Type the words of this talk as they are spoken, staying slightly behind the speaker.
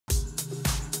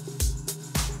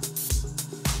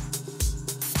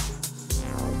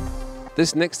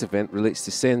This next event relates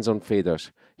to sends on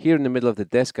faders. Here in the middle of the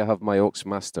desk I have my aux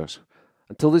masters.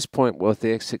 Until this point with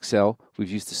the S6L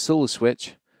we've used the solo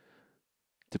switch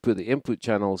to put the input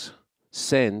channels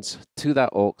sends to that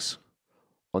aux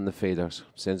on the faders,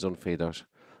 sends on faders.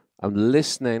 I'm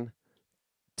listening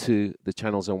to the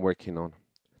channels I'm working on.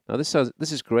 Now this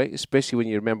is great, especially when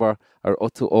you remember our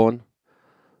auto on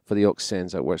for the aux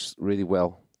sends. That works really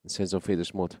well in sends on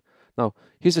faders mode. Now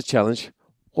here's a challenge.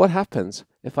 What happens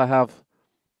if I have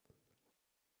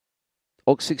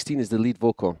aux 16 is the lead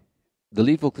vocal? The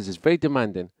lead vocalist is very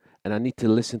demanding and I need to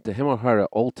listen to him or her at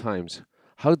all times.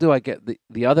 How do I get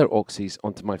the other auxes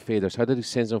onto my faders? How do I do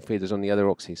sends on faders on the other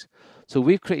auxes? So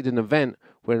we've created an event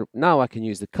where now I can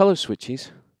use the color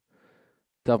switches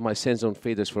to have my sends on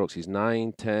faders for auxes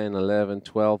 9, 10, 11,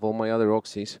 12, all my other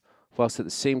auxes, whilst at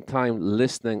the same time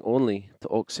listening only to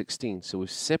aux 16. So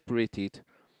we've separated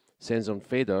sends on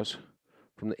faders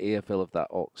from the AFL of that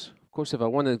aux. Of course, if I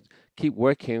want to keep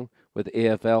working with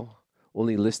AFL,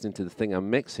 only listening to the thing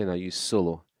I'm mixing, I use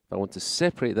solo. If I want to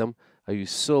separate them, I use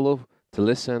solo to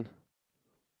listen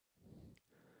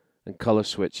and color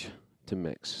switch to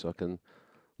mix. So I can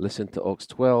listen to aux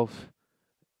 12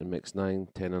 and mix 9,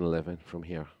 10, and 11 from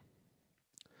here.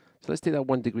 So let's take that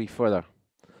 1 degree further.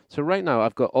 So right now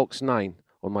I've got aux 9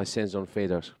 on my sends on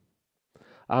faders.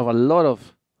 I have a lot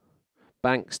of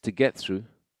banks to get through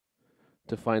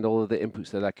to find all of the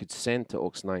inputs that I could send to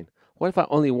aux 9. What if I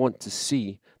only want to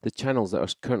see the channels that are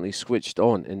currently switched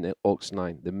on in the aux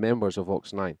 9, the members of aux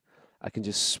 9? I can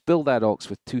just spill that aux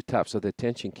with 2 taps of the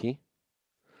attention key.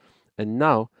 And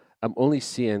now I'm only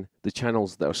seeing the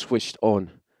channels that are switched on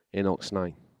in aux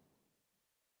 9.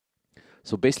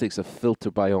 So basically it's a filter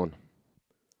by on.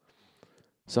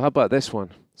 So how about this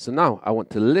one? So now I want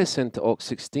to listen to aux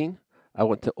 16. I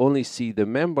want to only see the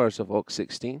members of aux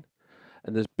 16.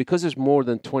 And because there's more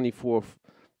than 24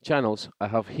 channels, I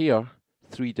have here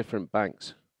 3 different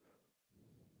banks.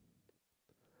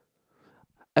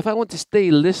 If I want to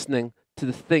stay listening to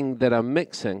the thing that I'm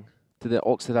mixing, to the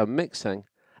aux that I'm mixing,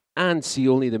 and see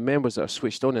only the members that are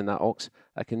switched on in that aux,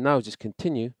 I can now just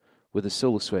continue with the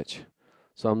solo switch.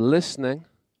 So I'm listening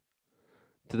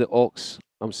to the aux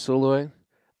I'm soloing,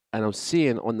 and I'm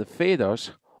seeing on the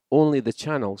faders only the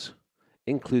channels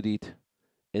included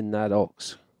in that aux.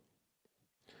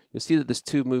 You'll see that there's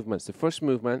 2 movements. The first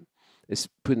movement is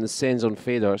putting the sends on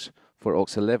faders for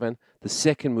aux 11. The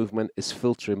second movement is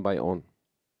filtering by on.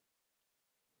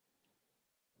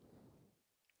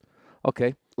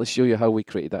 Okay, let's show you how we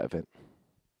created that event.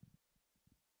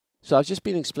 So I've just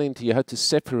been explaining to you how to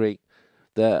separate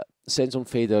the sends on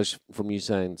faders from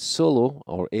using solo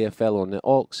or AFL on the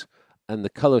aux and the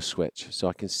color switch. So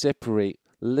I can separate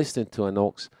listening to an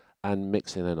aux and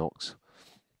mixing an aux.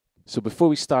 So before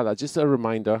we start that, just a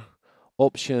reminder,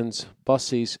 options,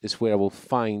 buses is where I will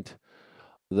find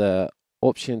the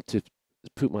option to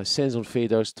put my sends on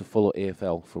faders to follow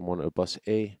AFL from monitor bus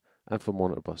A and from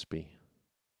monitor bus B.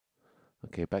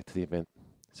 Okay, back to the event.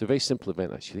 It's a very simple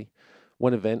event actually.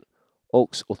 One event,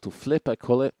 aux auto flip I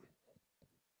call it.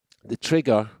 The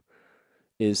trigger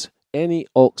is any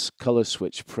aux color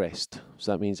switch pressed.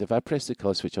 So that means if I press the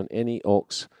color switch on any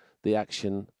aux, this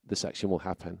action will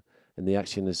happen. And the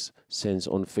action is sends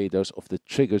on faders of the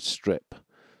triggered strip.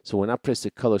 So when I press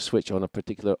the color switch on a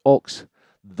particular aux,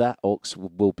 that aux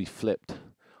will be flipped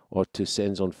or to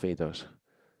sends on faders.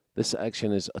 This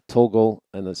action is a toggle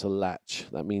and it's a latch.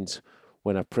 That means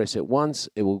when I press it once,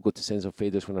 it will go to sends on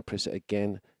faders. When I press it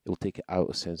again, it will take it out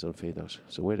of sends on faders.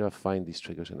 So where do I find these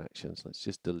triggers and actions? Let's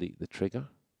just delete the trigger.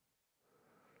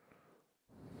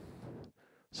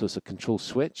 So it's a control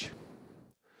switch.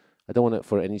 I don't want it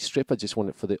for any strip, I just want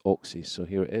it for the auxes. So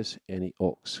here it is, any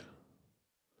aux.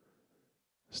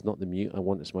 It's not the mute I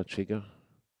want as my trigger.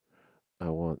 I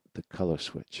want the color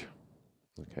switch.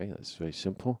 Okay, that's very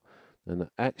simple. And the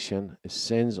action is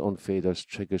sends on faders,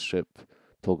 trigger strip,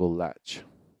 toggle latch.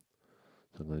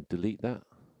 So I'm going to delete that.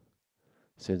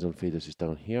 Sends on faders is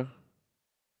down here.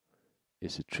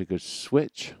 It's a trigger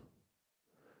switch.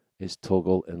 It's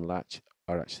toggle and latch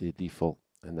are actually the default.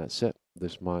 And that's it.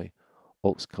 There's my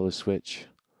aux color switch,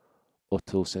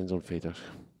 auto sends on faders.